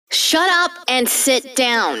Shut up and sit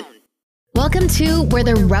down. Welcome to Where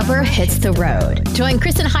the Rubber Hits the Road. Join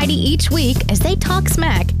Kris and Heidi each week as they talk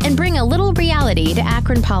smack and bring a little reality to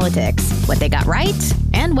Akron politics, what they got right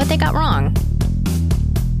and what they got wrong.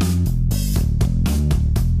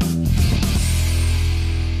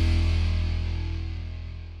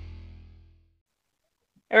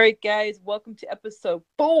 All right, guys, welcome to episode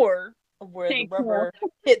 4 of Where the Rubber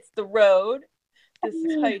Hits the Road. This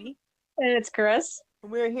is Heidi. And it's Kris.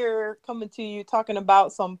 We're here coming to you talking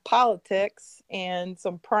about some politics and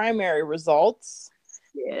some primary results.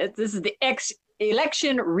 Yeah, this is the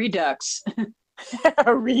election Redux.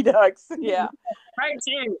 Redux, yeah. Right,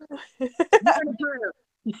 too.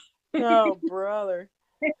 Oh, brother.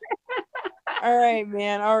 All right,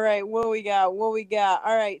 man. All right, what we got?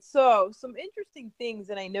 All right, so some interesting things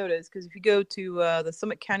that I noticed, because if you go to the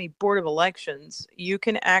Summit County Board of Elections, you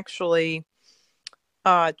can actually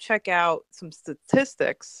check out some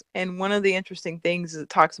statistics, and one of the interesting things is it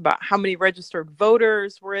talks about how many registered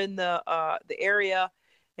voters were in the area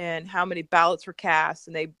and how many ballots were cast,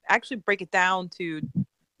 and they actually break it down to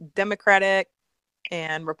Democratic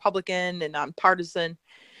and Republican and nonpartisan.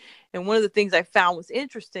 And one of the things I found was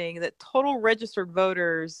interesting that total registered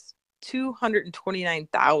voters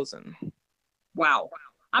 229,000. Wow.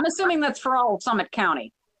 I'm assuming that's for all of Summit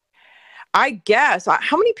County. I guess.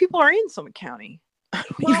 How many people are in Summit County? I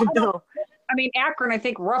don't even know. I mean, Akron, I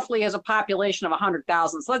think, roughly has a population of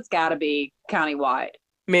 100,000, so that's got to be countywide.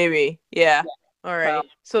 Maybe. Yeah. All right.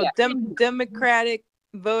 So yeah. Democratic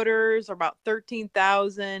voters are about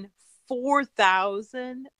 13,000.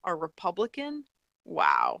 4,000 are Republican.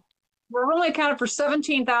 Wow. We're only accounted for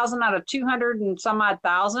 17,000 out of 200 and some odd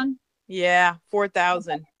thousand. Yeah,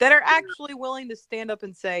 4,000 that are actually willing to stand up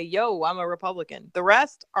and say, yo, I'm a Republican. The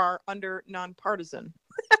rest are under nonpartisan.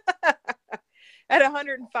 At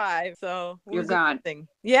 105, so you're gone.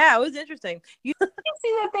 Yeah, it was interesting. You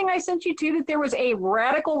see that thing I sent you too, that there was a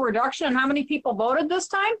radical reduction in how many people voted this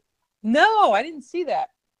time? No, I didn't see that.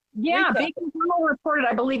 Yeah, Bacon Journal reported,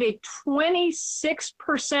 I believe, a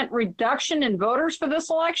 26% reduction in voters for this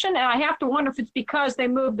election, and I have to wonder if it's because they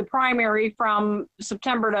moved the primary from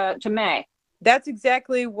September to May. That's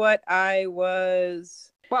exactly what I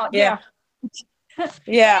was. Well, yeah.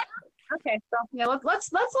 Yeah. Okay, so yeah, let's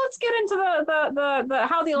get into the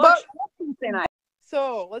how the election was tonight.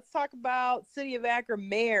 So let's talk about City of Akron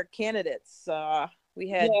mayor candidates. We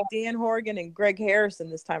had Dan Horgan and Greg Harrison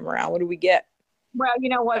this time around. What do we get? Well, you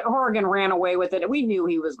know what? Horgan ran away with it. We knew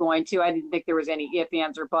he was going to. I didn't think there was any ifs,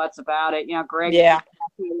 ands, or buts about it. You know, Greg, the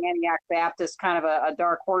Antioch Baptist, kind of a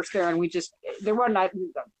dark horse there, and there wasn't.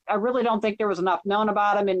 I really don't think there was enough known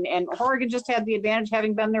about him, and Horgan just had the advantage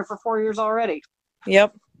having been there for 4 years already.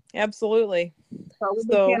 Yep. Absolutely. So we'll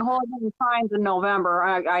be seeing Horgan signs in November.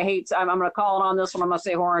 I'm going to call it on this one. I'm going to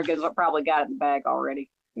say Horgan's probably got it in the bag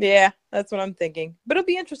already. Yeah, that's what I'm thinking. But it'll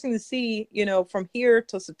be interesting to see, from here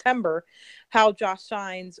till September, how Josh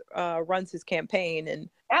Shines runs his campaign. And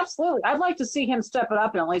absolutely, I'd like to see him step it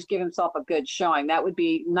up and at least give himself a good showing. That would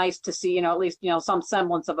be nice to see. At least some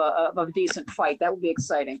semblance of a decent fight. That would be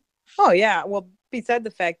exciting. Oh yeah, well, beside the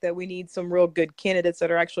fact that we need some real good candidates that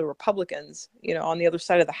are actually Republicans, on the other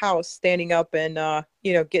side of the house, standing up and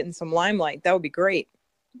getting some limelight, that would be great.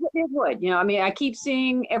 It would. I keep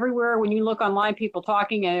seeing everywhere when you look online, people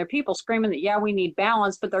talking, and there are people screaming that, we need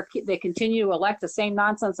balance, but they continue to elect the same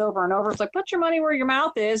nonsense over and over. It's like, put your money where your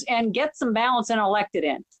mouth is and get some balance and elect it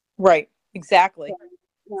in. Right. Exactly. So,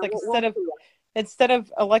 it's like instead of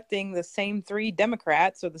electing the same 3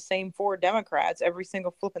 Democrats or the same 4 Democrats every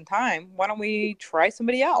single flipping time, why don't we try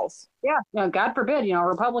somebody else? Yeah. God forbid, a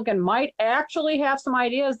Republican might actually have some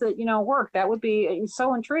ideas that, work. That would be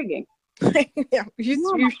so intriguing. Yeah,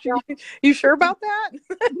 you sure about that?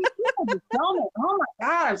 Oh my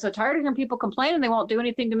God, I'm so tired of hearing people complaining they won't do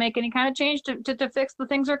anything to make any kind of change to fix the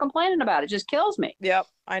things they're complaining about. It just kills me. Yep,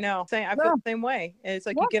 I know. I feel the same way. And it's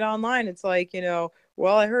like you get online, it's like,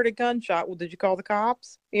 well, I heard a gunshot. Well, did you call the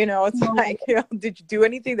cops? It's like, did you do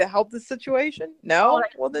anything to help the situation? No?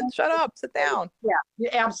 Well, then shut up. Sit down. Yeah,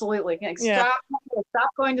 absolutely. Stop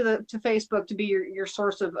going to Facebook to be your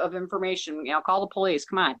source of information. Call the police.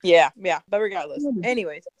 Come on. Yeah. But regardless.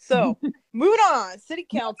 Anyways, so moving on. City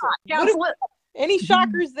Council. Any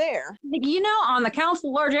shockers there? On the council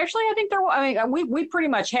at large, actually, I think we pretty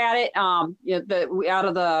much had it. Out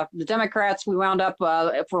of the Democrats, we wound up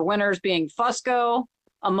for winners being Fusco,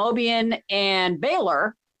 Amobian, and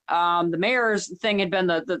Baylor. The mayor's thing had been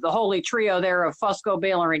the holy trio there of Fusco,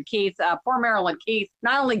 Baylor, and Keith. Poor Marilyn Keith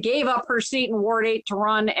not only gave up her seat in Ward 8 to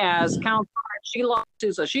run as councilor she lost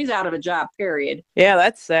too, so she's out of a job, period. Yeah,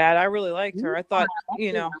 that's sad. I really liked her. I thought,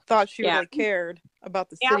 thought she really cared about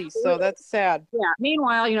the city. So that's sad. Yeah.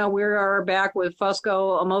 Meanwhile, we are back with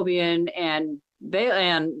Fusco Amobian and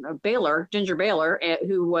Baylor, Ginger Baylor,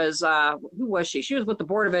 who was she? She was with the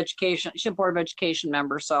Board of Education. She's a Board of Education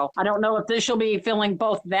member. So I don't know if she'll be filling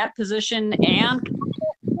both that position and.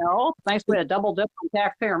 Nice way to double dip on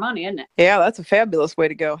taxpayer money, isn't it? Yeah, that's a fabulous way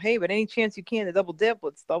to go. Hey, but any chance you can to double dip,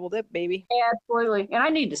 let's double dip, baby. Yeah, absolutely. And I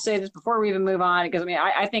need to say this before we even move on, because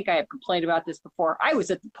I think I have complained about this before. I was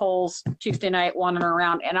at the polls Tuesday night wandering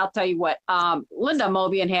around, and I'll tell you what, Linda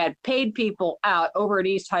Mobian had paid people out over at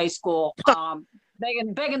East High School,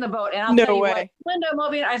 begging the vote. And I'll tell you what, Linda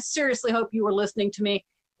Mobian, I seriously hope you were listening to me.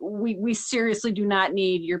 We seriously do not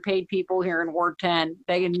need your paid people here in Ward 10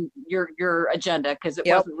 begging your agenda, because it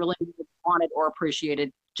wasn't really wanted or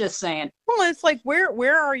appreciated. Just saying. Well, it's like,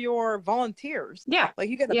 where are your volunteers? Yeah. Like,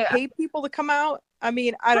 you got to pay people to come out. I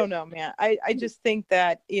mean, I don't know, man. I just think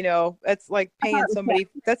that, that's like paying somebody.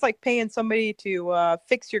 That's like paying somebody to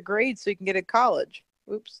fix your grades so you can get to college.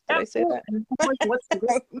 Oops, did I say that? What's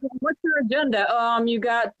your agenda? You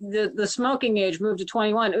got the smoking age moved to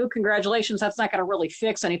 21. Ooh, congratulations. That's not going to really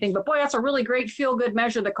fix anything. But boy, that's a really great feel-good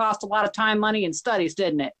measure that cost a lot of time, money, and studies,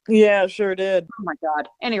 didn't it? Yeah, sure did. Oh my God.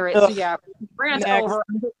 Anyway, so yeah, rant over.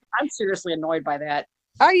 I'm seriously annoyed by that.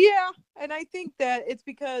 Yeah, and I think that it's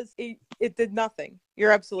because it did nothing.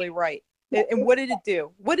 You're absolutely right. And what did it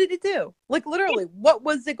do? What did it do? Like, literally, what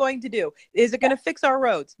was it going to do? Is it going to fix our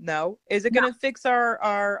roads? No. Is it going to fix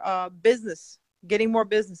our business, getting more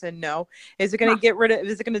business in? No. Is it going to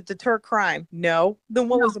is it going to deter crime? No. Then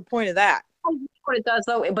what was the point of that? What it does,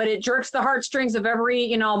 though, but it jerks the heartstrings of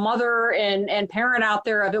every, mother and parent out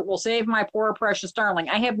there of it will save my poor precious darling.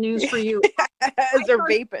 I have news for you. As they're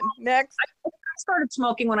vaping. Next. I started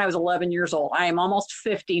smoking when I was 11 years old. I am almost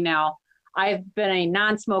 50 now. I've been a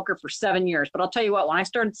non-smoker for 7 years, but I'll tell you what, when I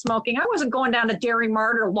started smoking, I wasn't going down to Dairy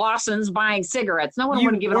Mart or Lawson's buying cigarettes. No one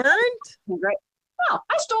would give it up. Right? Well,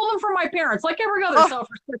 I stole them from my parents, like every other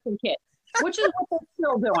self-respecting kid, which is what they're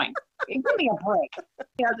still doing. Give me a break.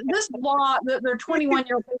 This law, their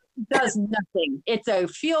 21-year-old does nothing. It's a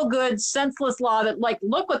feel-good, senseless law that, like,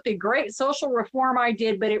 look what the great social reform I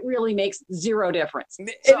did, but it really makes zero difference. And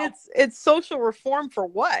it's social reform for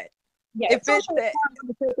what? Yeah,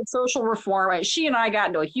 social reform. She and I got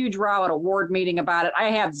into a huge row at a ward meeting about it. I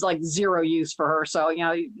have like zero use for her. So,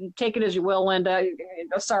 take it as you will, Linda.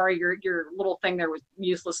 Sorry, your little thing there was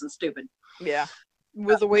useless and stupid. Yeah, it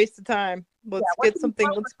was a waste of time. Let's get something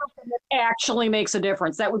that actually makes a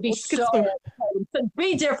difference. That would be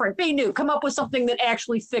be different, be new. Come up with something that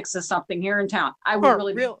actually fixes something here in town. I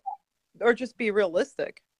would or just be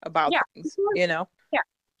realistic about things,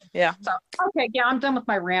 Yeah. So, okay. Yeah, I'm done with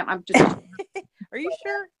my rant. I'm just. Are you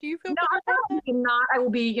sure? Do you feel? No, I'm not. I will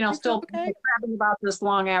be, still crabbing about this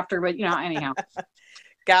long after, but anyhow.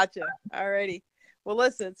 Gotcha. Alrighty. Well,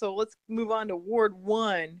 listen. So let's move on to Ward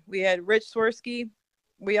 1. We had Rich Swirsky.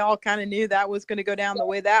 We all kind of knew that was going to go down the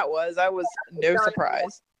way that was. I was no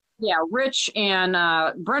surprise. Yeah, Rich and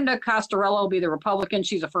Brenda Costarello will be the Republican.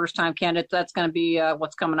 She's a first-time candidate. That's going to be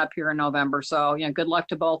what's coming up here in November. So, good luck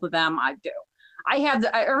to both of them. I have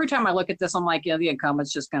every time I look at this, I'm like, the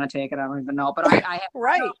incumbent's just going to take it. I don't even know, but I have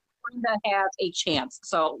Brenda has a chance.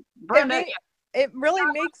 So Brenda, it really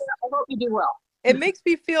makes. I hope you do well. It makes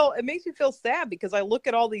me feel sad because I look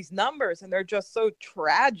at all these numbers and they're just so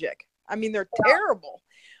tragic. I mean, they're terrible.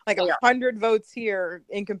 Like 100 votes here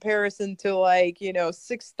in comparison to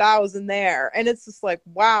 6,000 there, and it's just like,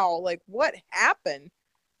 wow, like what happened?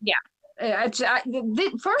 Yeah,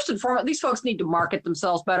 first and foremost, these folks need to market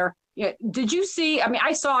themselves better. Yeah. Did you see? I mean,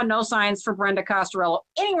 I saw no signs for Brenda Costarello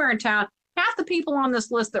anywhere in town. Half the people on this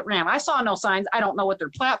list that ran, I saw no signs. I don't know what their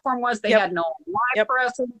platform was. They had no live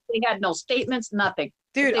presence. They had no statements, nothing.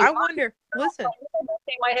 Dude, I wonder, listen.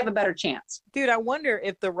 They might have a better chance. Dude, I wonder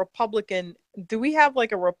if do we have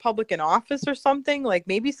like a Republican office or something? Like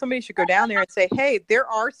maybe somebody should go down there and say, hey, there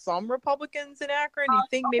are some Republicans in Akron. You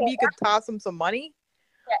think maybe you could toss them some money?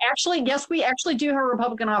 Actually, yes, we actually do have a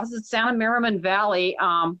Republican office. It's down in Merriman Valley,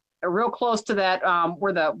 real close to that,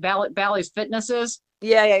 where the Valley's Fitness is.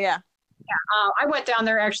 Yeah. I went down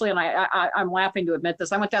there actually, and I'm laughing to admit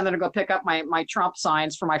this. I went down there to go pick up my Trump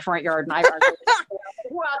signs for my front yard, and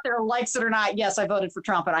who out there likes it or not? Yes, I voted for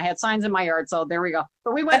Trump, and I had signs in my yard, so there we go.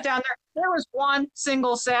 But we went down there. There was one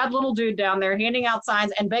single sad little dude down there handing out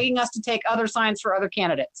signs and begging us to take other signs for other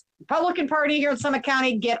candidates. Republican Party here in Summit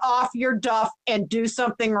County, get off your duff and do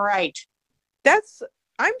something right.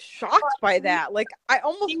 I'm shocked by that. Like, I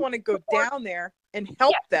almost want to go down there and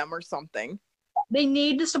help them or something. They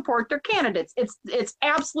need to support their candidates. It's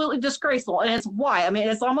absolutely disgraceful, and it's why. I mean,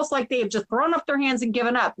 it's almost like they've just thrown up their hands and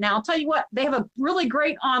given up. Now, I'll tell you what, they have a really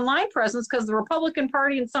great online presence because the Republican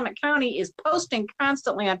Party in Summit County is posting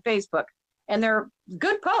constantly on Facebook, and they're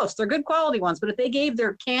good posts. They're good quality ones. But if they gave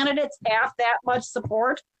their candidates half that much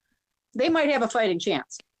support, they might have a fighting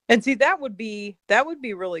chance. And see, that would be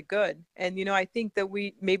really good. And I think that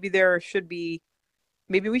maybe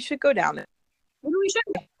we should go down it. Maybe we should.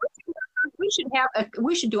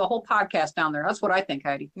 We should do a whole podcast down there. That's what I think,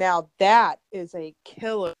 Heidi. Now that is a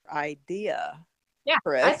killer idea. Yeah,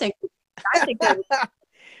 Kris. I think that's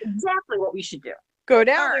exactly what we should do. Go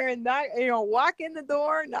down there and walk in the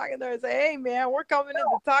door, knock on the door and say, "Hey man, we're coming in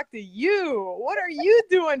to talk to you. What are you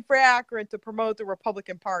doing for Akron to promote the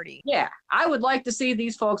Republican Party?" Yeah, I would like to see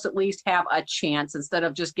these folks at least have a chance instead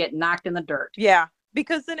of just getting knocked in the dirt. Yeah,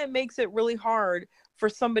 because then it makes it really hard for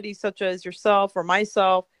somebody such as yourself or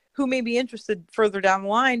myself who may be interested further down the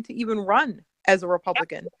line to even run as a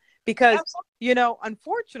Republican. Absolutely. Because,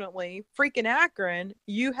 unfortunately, freaking Akron,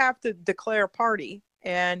 you have to declare a party.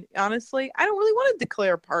 And honestly, I don't really want to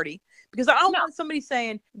declare a party because I don't want somebody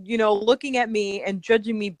saying, looking at me and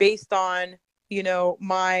judging me based on,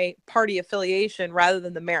 my party affiliation rather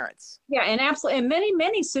than the merits. Yeah, and absolutely. And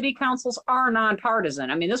many city councils are nonpartisan.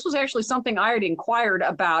 I mean, this was actually something I had inquired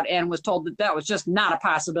about and was told that was just not a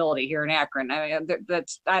possibility here in Akron. I mean,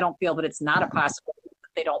 I don't feel that it's not a possibility.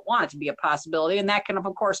 They don't want it to be a possibility. And that can, of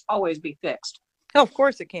course, always be fixed. Oh, of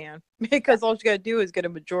course it can, because all you got to do is get a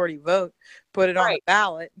majority vote, put it on the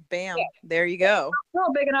ballot, bam, there you go.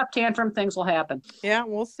 Well, big enough tantrum, things will happen. Yeah,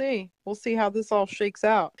 we'll see. We'll see how this all shakes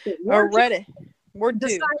out. Already. Ward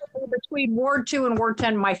 2. Between Ward 2 and Ward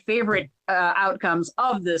 10, my favorite outcomes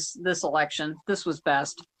of this election. This was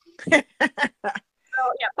best.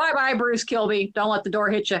 Bye-bye, Bruce Kilby. Don't let the door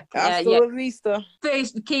hit you.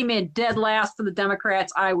 Came in dead last for the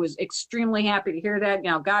Democrats. I was extremely happy to hear that.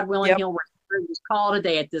 God willing, he'll just call it a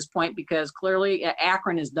day at this point because clearly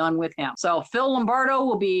Akron is done with him. So Phil Lombardo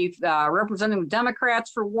will be representing the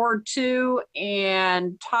Democrats for Ward 2,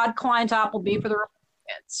 and Todd Kleintop will be for the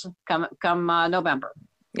Republicans come November.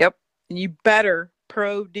 Yep. And you better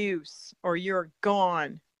produce or you're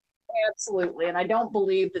gone. Absolutely. And I don't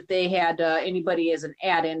believe that they had anybody as an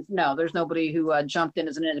add-in. No, there's nobody who jumped in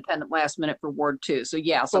as an independent last minute for Ward 2. So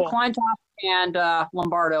so cool. Kleintop and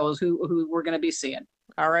Lombardo is who we're going to be seeing.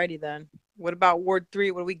 Alrighty then. What about Ward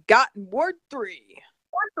 3? What do we got in Ward 3?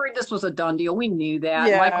 Ward 3, this was a done deal. We knew that.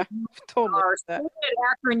 Yeah, Michael, totally.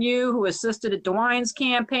 Akron U, who assisted at DeWine's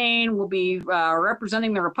campaign, will be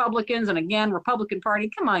representing the Republicans. And again, Republican Party,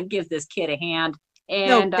 come on, give this kid a hand.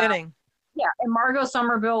 And, no kidding. And Margot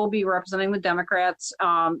Somerville will be representing the Democrats.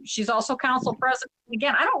 She's also council president.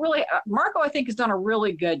 Again, Margot, I think, has done a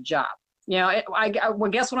really good job. I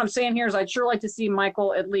guess what I'm saying here is I'd sure like to see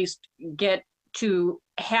Michael at least get to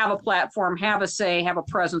have a platform, have a say, have a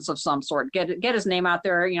presence of some sort, get his name out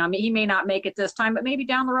there. He may not make it this time, but maybe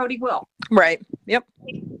down the road he will. Right. Yep.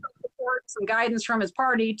 Some guidance from his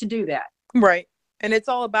party to do that. Right. And it's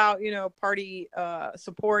all about, party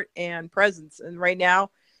support and presence. And right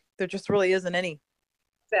now, there just really isn't any.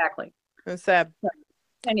 Exactly. It's sad. At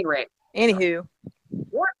any rate. Anywho.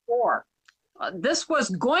 Ward 4. This was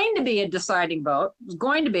going to be a deciding vote. It was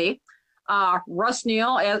going to be. Russ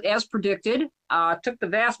Neal, as predicted, took the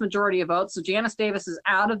vast majority of votes. So Janice Davis is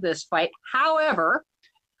out of this fight. However,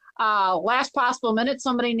 last possible minute,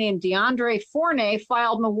 somebody named DeAndre Fournier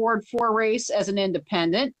filed in the Ward 4 race as an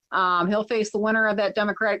independent. He'll face the winner of that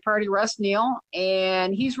Democratic Party, Russ Neal,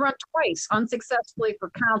 and he's run twice unsuccessfully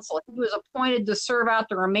for council. He was appointed to serve out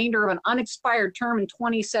the remainder of an unexpired term in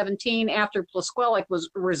 2017 after Plisquelic was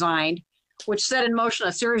resigned, which set in motion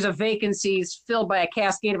a series of vacancies filled by a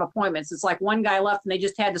cascade of appointments. It's like one guy left and they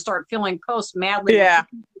just had to start filling posts madly. Yeah.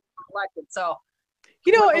 Elected. So,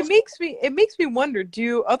 it makes me wonder,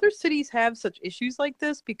 do other cities have such issues like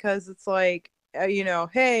this? Because it's like,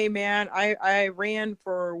 hey man, I ran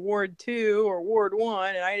for Ward 2 or Ward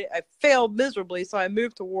 1 and I failed miserably. So I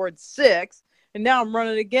moved to Ward 6 and now I'm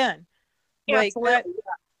running again. Yeah, like that,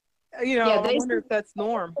 I wonder if that's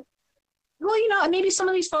norm. Well, maybe some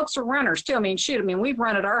of these folks are renters too. We've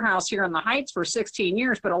rented our house here in the Heights for 16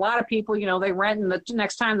 years, but a lot of people, they rent and the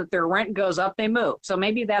next time that their rent goes up, they move. So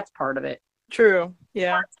maybe that's part of it. True.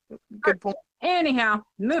 Yeah. Good point. Anyhow,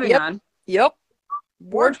 moving on. Yep.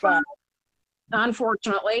 Ward 5.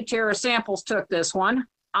 Unfortunately, Tara Samples took this one.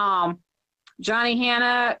 Johnny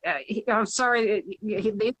Hanna, I'm sorry,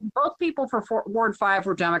 both people for Ward 5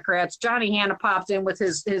 were Democrats. Johnny Hanna popped in with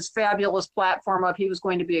his fabulous platform of he was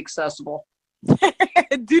going to be accessible.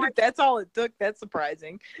 Dude, if that's all it took, that's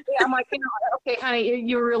surprising. Yeah, I'm like, okay, honey,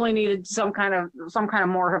 you really needed some kind of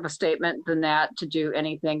more of a statement than that to do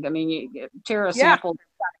anything. I mean, Tara Sample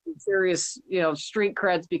got serious, street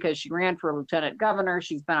creds because she ran for lieutenant governor.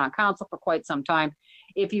 She's been on council for quite some time.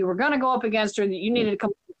 If you were going to go up against her, you needed to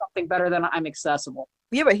come up with something better than I'm accessible.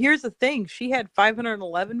 Yeah, but here's the thing: she had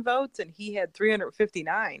 511 votes, and he had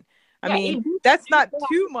 359. I mean, that's not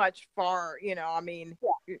too much far, I mean.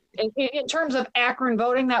 Yeah. In terms of Akron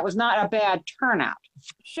voting, that was not a bad turnout.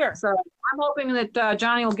 Sure. So I'm hoping that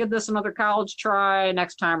Johnny will give this another college try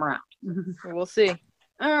next time around. We'll see.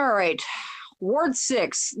 All right. Ward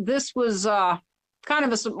 6. This was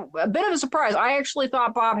kind of a bit of a surprise. I actually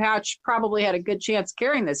thought Bob Hatch probably had a good chance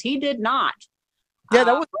carrying this. He did not.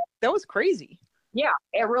 Yeah, that was crazy. Yeah,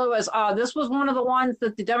 it really was. This was one of the ones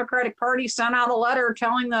that the Democratic Party sent out a letter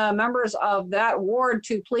telling the members of that ward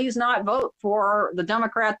to please not vote for the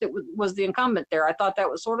Democrat that was the incumbent there. I thought that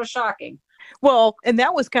was sort of shocking. Well, and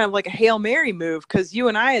that was kind of like a Hail Mary move, because you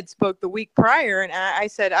and I had spoke the week prior, and I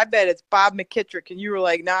said, I bet it's Bob McKittrick. And you were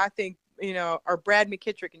like, nah, I think, or Brad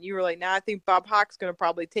McKittrick. And you were like, nah, I think Bob Hawk's going to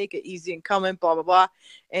probably take it easy incumbent, blah, blah, blah.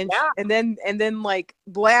 And then like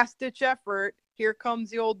last ditch effort, here comes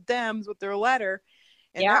the old Dems with their letter.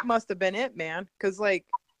 And that must have been it, man. Because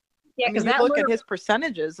you look at his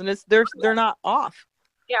percentages and they're not off.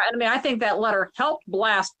 Yeah, and I mean, I think that letter helped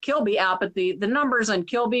blast Kilby out, but the numbers in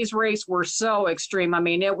Kilby's race were so extreme. I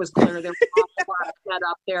mean, it was clear there was a lot of set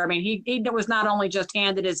up there. I mean, he was not only just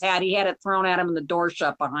handed his hat, he had it thrown at him and the door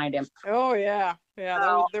shut behind him. Oh, yeah.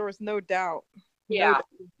 Yeah, there was no doubt. Yeah.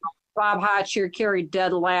 Bob Hotch here carried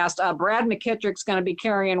dead last. Brad McKittrick's going to be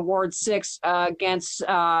carrying Ward 6 against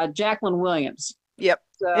Jacqueline Williams. Yep.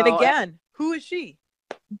 So, and again, who is she?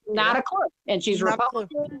 Not a clue. And she's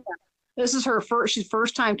Republican. This is she's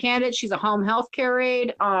first time candidate. She's a home health care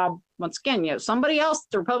aide. Once again, somebody else,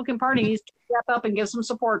 the Republican Party needs to step up and give some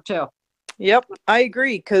support too. Yep, I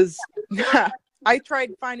agree, because I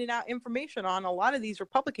tried finding out information on a lot of these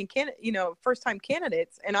Republican first time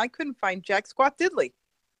candidates, and I couldn't find jack squat diddly.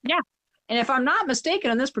 Yeah. And if I'm not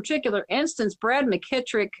mistaken, in this particular instance, Brad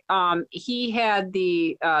McKittrick, he had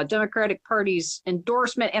the Democratic Party's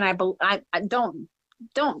endorsement, and I don't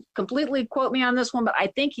completely quote me on this one, but I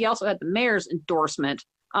think he also had the mayor's endorsement.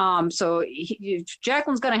 So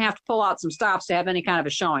Jacqueline's going to have to pull out some stops to have any kind of a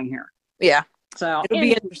showing here. Yeah. So it'll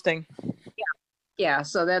be interesting. Yeah.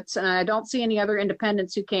 So and I don't see any other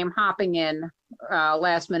independents who came hopping in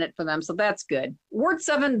last minute for them. So that's good. Ward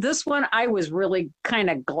 7, this one I was really kind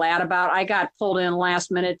of glad about. I got pulled in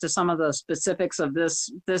last minute to some of the specifics of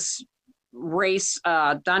this race.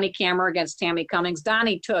 Donnie Cameron against Tammy Cummings.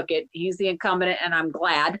 Donnie took it. He's the incumbent, and I'm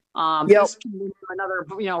glad. This another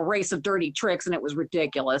race of dirty tricks, and it was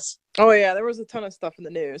ridiculous. Oh yeah, there was a ton of stuff in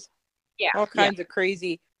the news. Yeah, all kinds of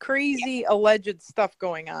crazy alleged stuff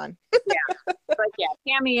going on. But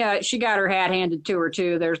Tammy, she got her hat handed to her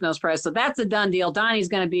too. There's no surprise. So that's a done deal. Donnie's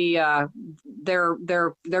going to be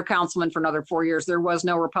their councilman for another 4 years. There was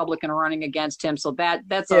no Republican running against him, so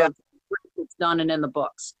that's it's done and in the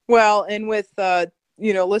books. Well, and with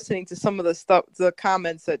listening to some of the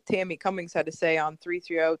comments that Tammy Cummings had to say on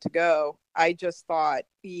 330 to go, I just thought,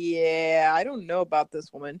 I don't know about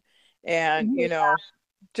this woman, and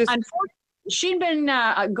just unfortunately, she'd been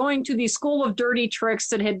going to the school of dirty tricks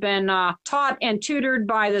that had been taught and tutored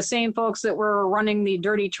by the same folks that were running the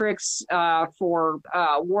dirty tricks for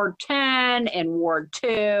Ward 10 and Ward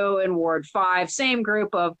 2 and Ward 5. Same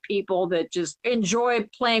group of people that just enjoy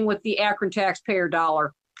playing with the Akron taxpayer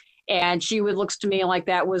dollar. And looks to me like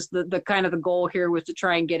that was the kind of the goal here, was to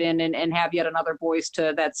try and get in and have yet another voice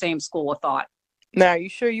to that same school of thought. Now, you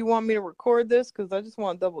sure you want me to record this? Because I just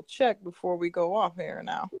want to double check before we go off here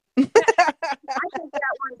now. I think that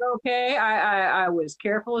one's okay. I was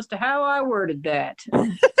careful as to how I worded that.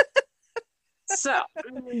 So.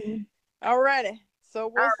 All righty.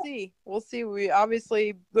 So we'll see. We'll see. We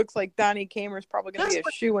obviously looks like Donnie Camer's probably going to be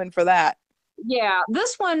a shoo-in for that. Yeah,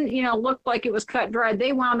 this one, looked like it was cut dry.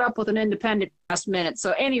 They wound up with an independent last minute.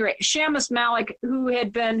 So anyway, Shamus Malik, who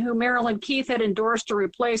Marilyn Keith had endorsed to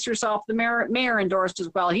replace herself, the mayor endorsed as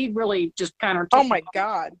well. He really just kind of oh my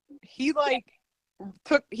God. He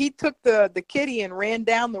took the kitty and ran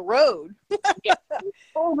down the road. Yeah.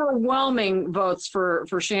 Overwhelming votes for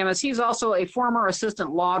Shamus. He's also a former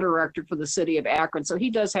assistant law director for the city of Akron, so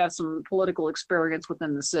he does have some political experience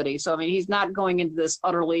within the city. So I mean, he's not going into this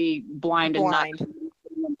utterly blind. And not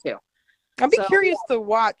into. I'd be curious to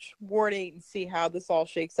watch Ward 8 and see how this all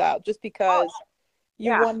shakes out, just because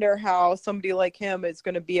you wonder how somebody like him is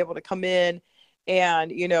going to be able to come in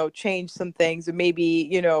and, change some things and maybe,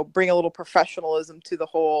 bring a little professionalism to the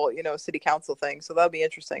whole, city council thing. So that'll be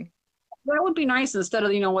interesting. That would be nice instead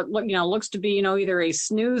of, what looks to be, either a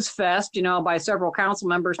snooze fest, by several council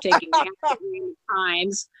members taking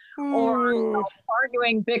times or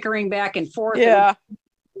arguing, bickering back and forth. Yeah. And,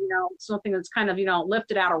 something that's kind of,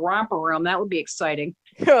 lifted out of romper room. That would be exciting.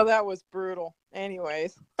 Oh, that was brutal.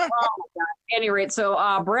 Anyways. Oh, my God. At any rate, so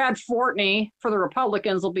Brad Fortney for the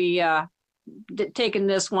Republicans will be taking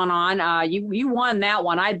this one on. You won that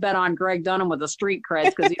one. I'd bet on Greg Dunham with the street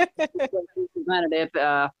creds because he's representative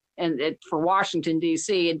for Washington,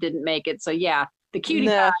 D.C. It didn't make it. So, yeah, the cutie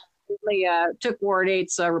guy really, took Ward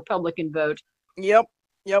 8's Republican vote. Yep.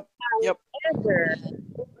 We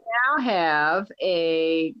now have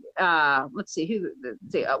a, let's see,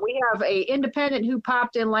 we have a independent who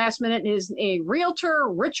popped in last minute. Is a realtor,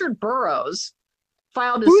 Richard Burrows,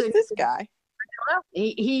 filed a Who's this guy?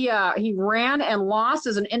 He ran and lost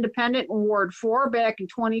as an independent in Ward 4 back in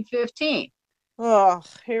 2015. Oh,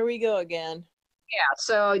 here we go again. Yeah,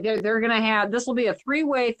 so they're going to have, this will be a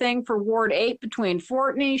three-way thing for Ward 8 between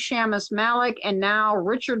Fortney, Shamus Malik, and now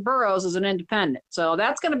Richard Burrows as an independent. So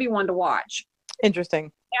that's going to be one to watch.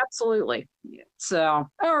 Interesting. Absolutely. So,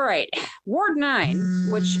 all right. Ward 9,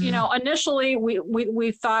 which, initially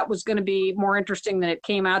we thought was going to be more interesting than it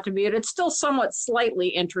came out to be. It's still somewhat slightly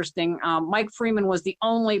interesting. Mike Freeman was the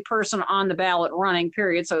only person on the ballot running,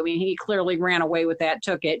 period. So, he clearly ran away with that,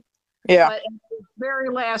 took it. Yeah. But at the very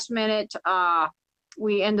last minute,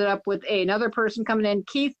 we ended up with another person coming in.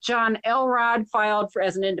 Keith John Elrod filed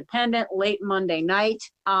as an independent late Monday night.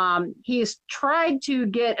 He's tried to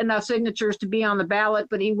get enough signatures to be on the ballot,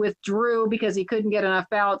 but he withdrew because he couldn't get enough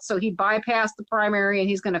ballots. So he bypassed the primary, and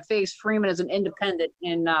he's going to face Freeman as an independent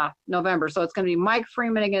in November. So it's going to be Mike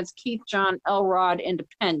Freeman against Keith John Elrod,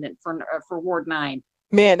 independent for Ward 9.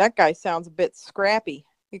 Man, that guy sounds a bit scrappy.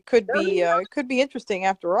 It could be interesting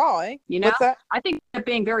after all, eh? What's that? I think that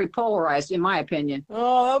being very polarized, in my opinion.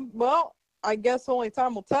 Well, I guess only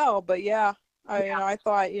time will tell. But yeah, I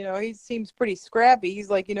thought, he seems pretty scrappy. He's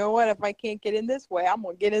like, you know what? If I can't get in this way, I'm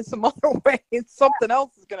gonna get in some other way. Something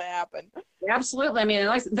else is gonna happen. Absolutely. I mean,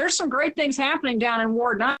 there's some great things happening down in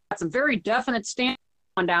Ward 9. That's a very definite stand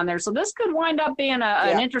on down there. So this could wind up being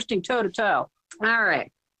an interesting toe-to-toe. All right.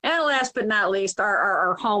 And last but not least,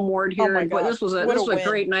 our home ward here. Oh, this was a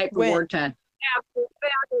great night for Ward 10. Yeah,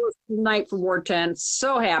 fabulous night for Ward 10.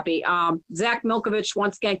 So happy. Zach Milkovich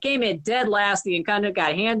once again came in dead last. The incumbent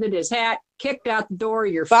got handed his hat, kicked out the door.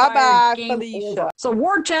 You're fired. Bye-bye, Felicia. So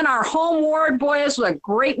Ward 10, our home ward, boy, this was a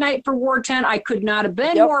great night for Ward 10. I could not have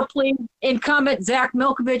been more pleased. Incumbent Zach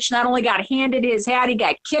Milkovich not only got handed his hat, he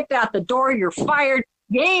got kicked out the door. You're fired.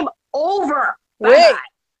 Game over. Wait, bye-bye.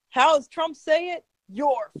 How does Trump say it?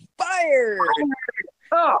 You're fired.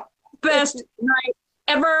 Oh, best night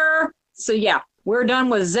ever. So, yeah, we're done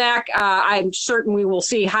with Zach. I'm certain we will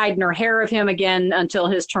see hide nor hair of him again until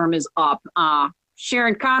his term is up.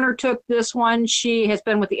 Sharon Connor took this one. She has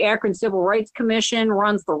been with the Akron Civil Rights Commission,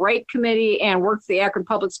 runs the Right Committee, and works the Akron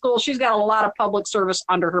Public Schools. She's got a lot of public service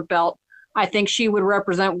under her belt. I think she would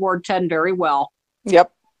represent Ward 10 very well. Yep.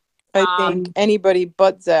 I think anybody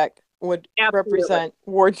but Zach would represent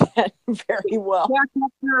Ward 10 very well. Zach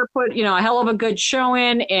put, a hell of a good show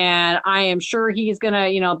in, and I am sure he's going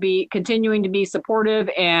to, be continuing to be supportive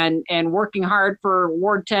and working hard for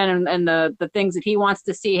Ward 10 and the things that he wants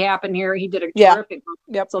to see happen here. He did a terrific job.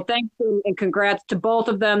 Yep. So thanks and congrats to both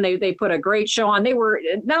of them. They put a great show on. They were,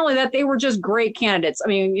 not only that, they were just great candidates. I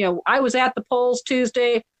mean, I was at the polls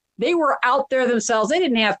Tuesday. They were out there themselves. They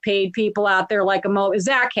didn't have paid people out there like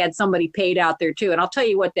Zach had somebody paid out there too. And I'll tell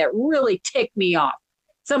you what, that really ticked me off.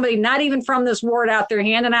 Somebody not even from this ward out there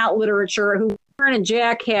handing out literature, who Karen and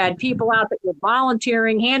Jack had people out that were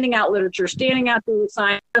volunteering, handing out literature, standing out there with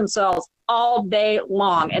signs themselves all day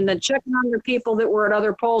long, and then checking on their people that were at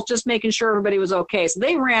other polls, just making sure everybody was okay. So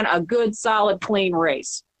they ran a good, solid, clean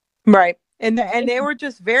race. Right. And they were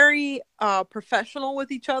just very professional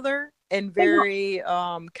with each other. And very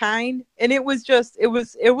kind, and it was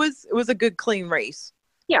a good clean race.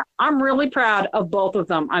 Yeah, I'm really proud of both of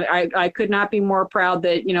them. I could not be more proud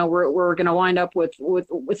that we're going to wind up with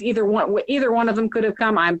either one. Either one of them could have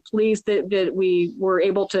come. I'm pleased that we were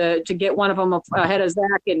able to get one of them ahead of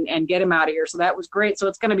Zach and get him out of here. So that was great. So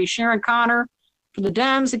it's going to be Sharon Connor for the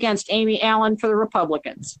Dems against Amy Allen for the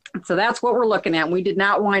Republicans. So that's what we're looking at. We did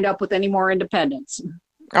not wind up with any more independents.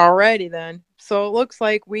 Alrighty then. So it looks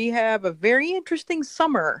like we have a very interesting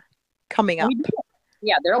summer coming up.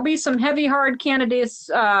 Yeah, there'll be some heavy, hard candidates,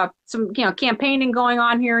 some campaigning going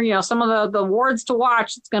on here. Some of the wards to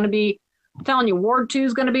watch. It's going to be, I'm telling you, Ward 2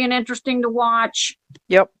 is going to be an interesting to watch.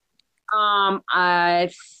 Yep. I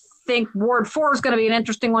think Ward 4 is going to be an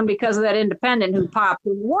interesting one because of that independent who popped.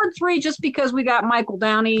 Ward 3, just because we got Michael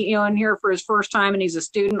Downey, in here for his first time and he's a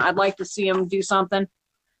student, I'd like to see him do something.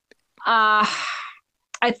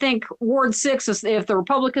 I think Ward 6 is, if the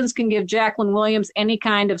Republicans can give Jacqueline Williams any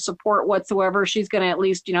kind of support whatsoever, she's going to at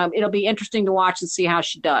least, it'll be interesting to watch and see how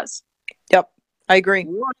she does. Yep, I agree.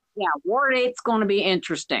 Ward 8's going to be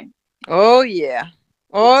interesting. Oh, yeah.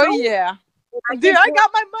 Yeah. Dude, I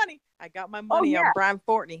got my money. I got my money on Brian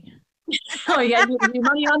Fortney. Oh, you got your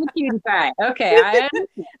money on the cutie pie. Okay.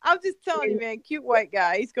 I'm just telling you, man, cute white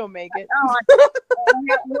guy. He's going to make it. I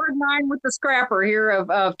got Ward 9 with the scrapper here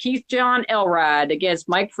of Keith John Elrod against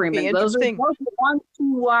Mike Freeman. Those are the ones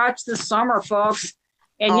to watch this summer, folks.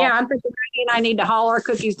 And I'm thinking I need to haul our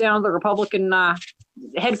cookies down to the Republican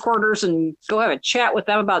headquarters and go have a chat with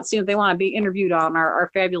them about seeing if they want to be interviewed on our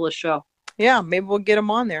fabulous show. Yeah, maybe we'll get them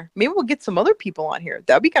on there. Maybe we'll get some other people on here.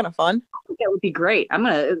 That'd be kind of fun. I think that would be great.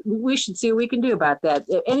 We should see what we can do about that.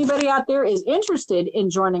 If anybody out there is interested in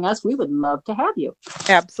joining us, we would love to have you.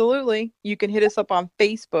 Absolutely. You can hit us up on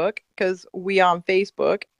Facebook because we on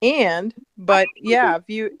Facebook. If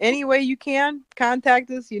you, any way you can, contact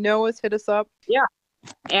us. You know us, hit us up. Yeah.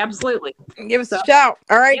 Absolutely. Give us a shout.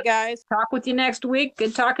 All right, guys. Talk with you next week.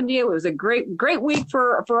 Good talking to you. It was a great week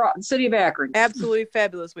for the city of Akron. Absolutely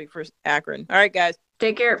fabulous week for Akron. All right, guys.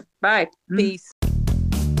 Take care. Bye. Peace.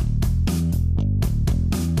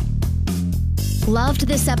 Loved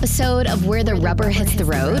this episode of Where the Rubber Hits the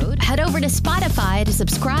Road? Head over to Spotify to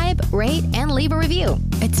subscribe, rate, and leave a review.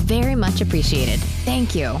 It's very much appreciated.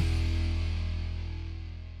 Thank you.